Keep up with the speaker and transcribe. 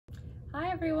Hi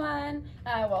everyone,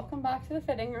 welcome back to the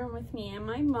fitting room with me and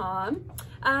my mom.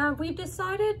 We've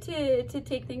decided to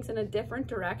take things in a different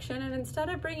direction, and instead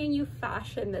of bringing you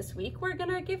fashion this week, we're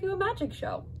gonna give you a magic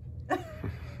show.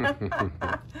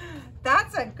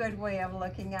 That's a good way of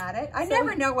looking at it. I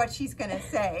never know what she's gonna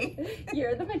say.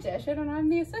 You're the magician and I'm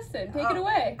the assistant. Take it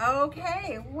away.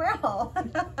 Okay, well,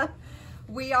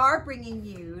 we are bringing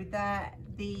you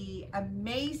the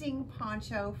amazing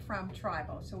poncho from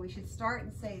Tribal. So we should start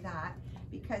and say that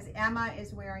because Emma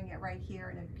is wearing it right here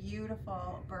in a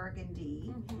beautiful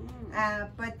burgundy.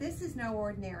 But this is no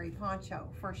ordinary poncho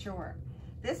for sure.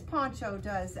 This poncho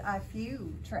does a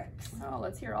few tricks. Oh,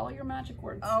 let's hear all your magic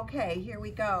words. Okay, here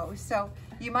we go. So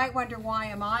you might wonder, why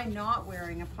am I not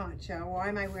wearing a poncho? Why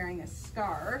am I wearing a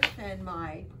scarf and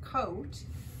my coat?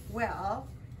 Well,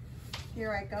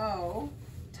 here I go.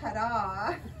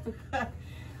 Ta-da!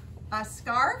 A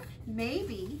scarf,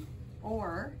 maybe,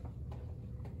 or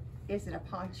is it a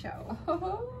poncho?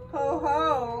 Oh. Ho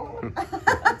ho!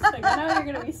 It's like, I know you're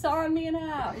gonna be sawing me in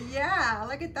half. Yeah,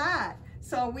 look at that.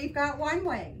 So we've got one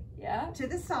way. Yeah. To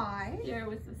the side. Here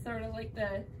with the sort of like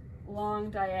the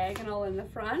long diagonal in the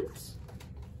front.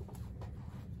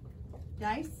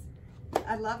 Nice.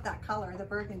 I love that color, the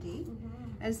burgundy.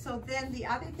 And so then the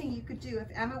other thing you could do, if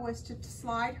Emma was to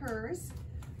slide hers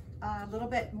a little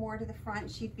bit more to the front,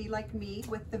 she'd be like me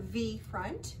with the V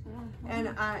front. And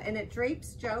it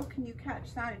drapes, Joe, can you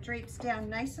catch that? It drapes down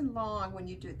nice and long when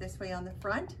you do it this way on the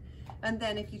front. And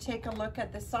then if you take a look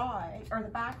at the side, or the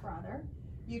back rather,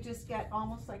 you just get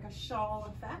almost like a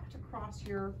shawl effect across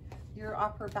your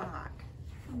upper back.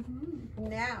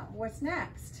 Now, what's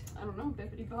next? I don't know,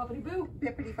 bippity boppity boo.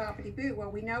 Bippity boppity boo.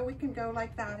 Well, we know we can go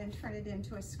like that and turn it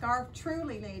into a scarf.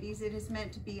 Truly, ladies, it is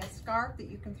meant to be a scarf that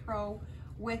you can throw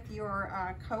with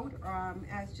your coat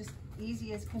as just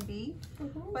easy as can be.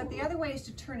 But the other way is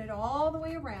to turn it all the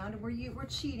way around. We're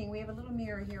cheating. We have a little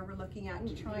mirror here we're looking at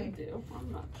to try and do.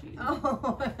 I'm not cheating.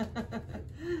 Oh.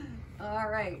 All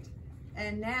right.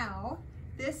 And now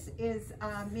this is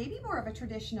maybe more of a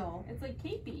traditional. It's like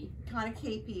capey. Kind of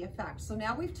capey effect. So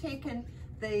now we've taken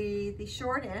the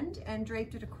short end and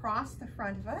draped it across the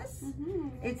front of us.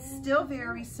 It's still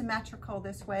very symmetrical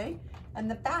this way, and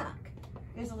the back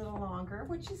is a little longer,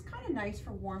 which is kind of nice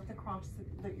for warmth across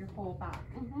your whole back.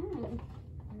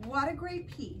 What a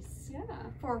great piece. Yeah.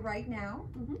 For right now,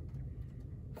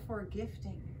 for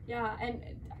gifting. Yeah, and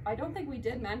I don't think we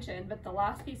did mention, but the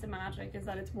last piece of magic is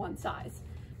that it's one size.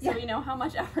 So we know how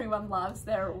much everyone loves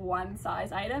their one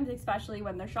size items, especially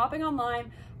when they're shopping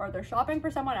online or they're shopping for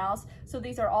someone else. So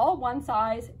these are all one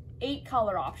size, 8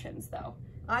 color options though.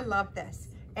 I love this.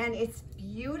 And it's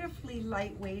beautifully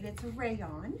lightweight. It's a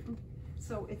rayon.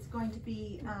 So it's going to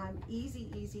be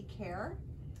easy care.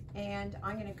 And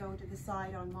I'm going to go to the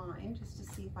side on mine just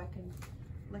to see if I can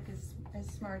look as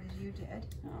smart as you did.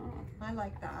 Oh. I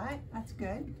like that. That's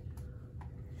good.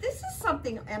 This is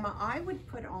something, Emma, I would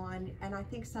put on, and I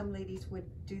think some ladies would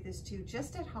do this too,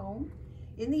 just at home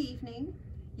in the evening.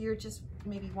 You're just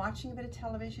maybe watching a bit of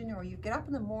television, or you get up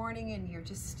in the morning and you're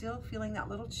just still feeling that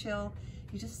little chill.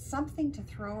 You just something to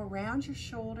throw around your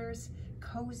shoulders,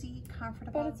 cozy,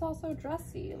 comfortable. But it's also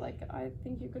dressy. Like, I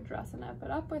think you could dress and up it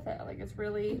up with it. Like, it's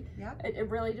really, it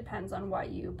really depends on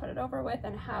what you put it over with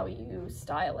and how you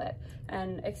style it.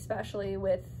 And especially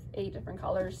with 8 different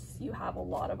colors, you have a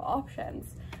lot of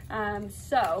options.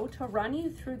 So to run you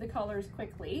through the colors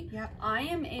quickly, I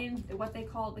am in what they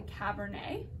call the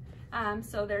Cabernet.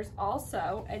 So there's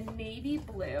also a navy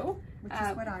blue. Which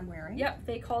is what I'm wearing. Yep,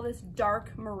 they call this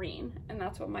dark marine, and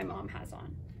that's what my mom has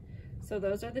on. So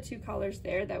those are the 2 colors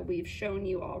there that we've shown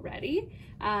you already.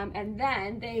 And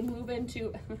then they move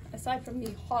into, aside from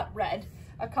the hot red,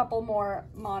 a couple more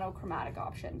monochromatic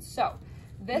options. So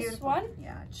this Beautiful. One.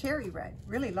 Yeah, cherry red.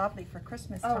 Really lovely for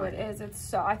Christmas time. Oh, it is. It's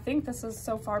so, I think this has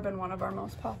so far been one of our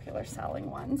most popular selling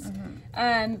ones.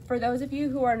 For those of you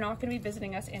who are not going to be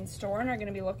visiting us in store and are going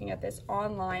to be looking at this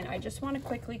online, I just want to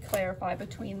quickly clarify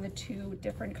between the 2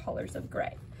 different colors of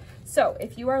gray. So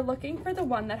if you are looking for the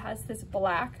one that has this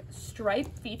black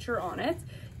stripe feature on it,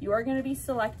 you are going to be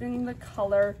selecting the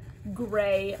color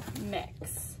gray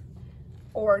mix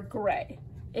or gray.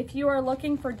 If you are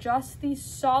looking for just the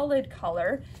solid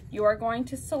color, you are going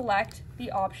to select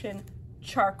the option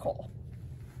charcoal.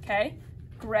 Okay?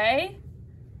 Gray,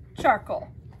 charcoal.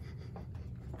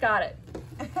 Got it.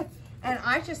 And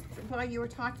I just, while you were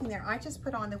talking there, I just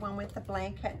put on the one with the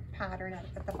blanket pattern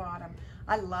at the bottom.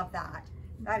 I love that.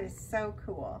 That is so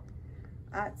cool.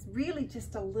 It's really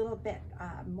just a little bit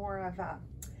more of a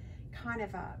kind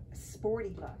of a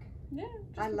sporty look. Yeah,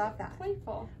 I love that.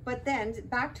 Playful. But then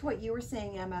back to what you were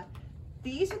saying, Emma,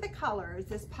 these are the colors,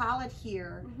 this palette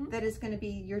here, that is going to be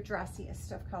your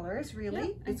dressiest of colors, really.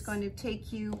 Yeah, it's going to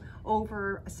take you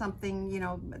over something, you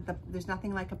know, there's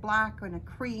nothing like a black and a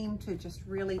cream to just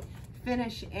really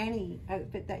finish any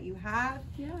outfit that you have.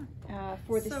 Yeah.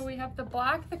 For this. So we have the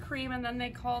black, the cream, and then they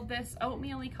called this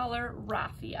oatmeal-y color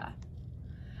raffia.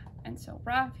 And so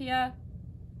raffia,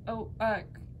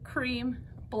 cream,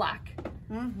 black.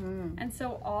 And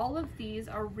so all of these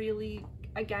are really,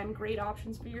 again, great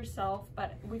options for yourself,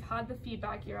 but we've had the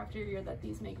feedback year after year that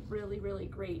these make really, really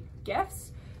great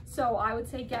gifts. So I would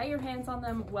say get your hands on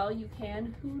them while you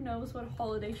can. Who knows what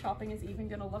holiday shopping is even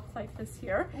gonna look like this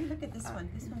year. Oh, look at this one.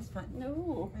 This one's fun.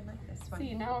 No. I like this one.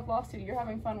 See, now I've lost you. You're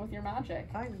having fun with your magic.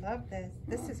 I love this.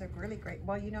 This is a really great,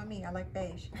 well, you know me, I like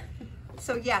beige.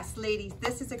 So yes, ladies,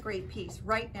 this is a great piece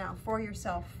right now for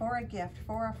yourself, for a gift,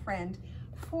 for a friend,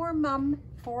 for mom,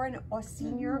 for a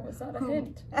senior. Was that a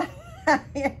hint?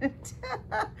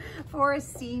 For a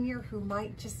senior who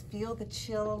might just feel the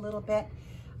chill a little bit.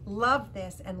 Love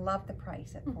this and love the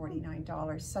price at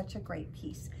 $49. Such a great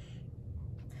piece.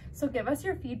 So give us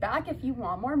your feedback. If you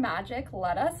want more magic,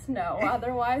 let us know.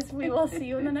 Otherwise, we will see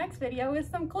you in the next video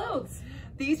with some clothes.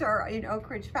 These are in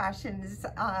Oak Ridge Fashions,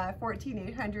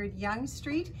 14800 Yonge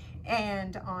Street,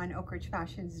 and on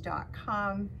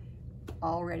oakridgefashions.com,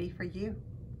 all ready for you.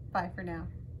 Bye for now.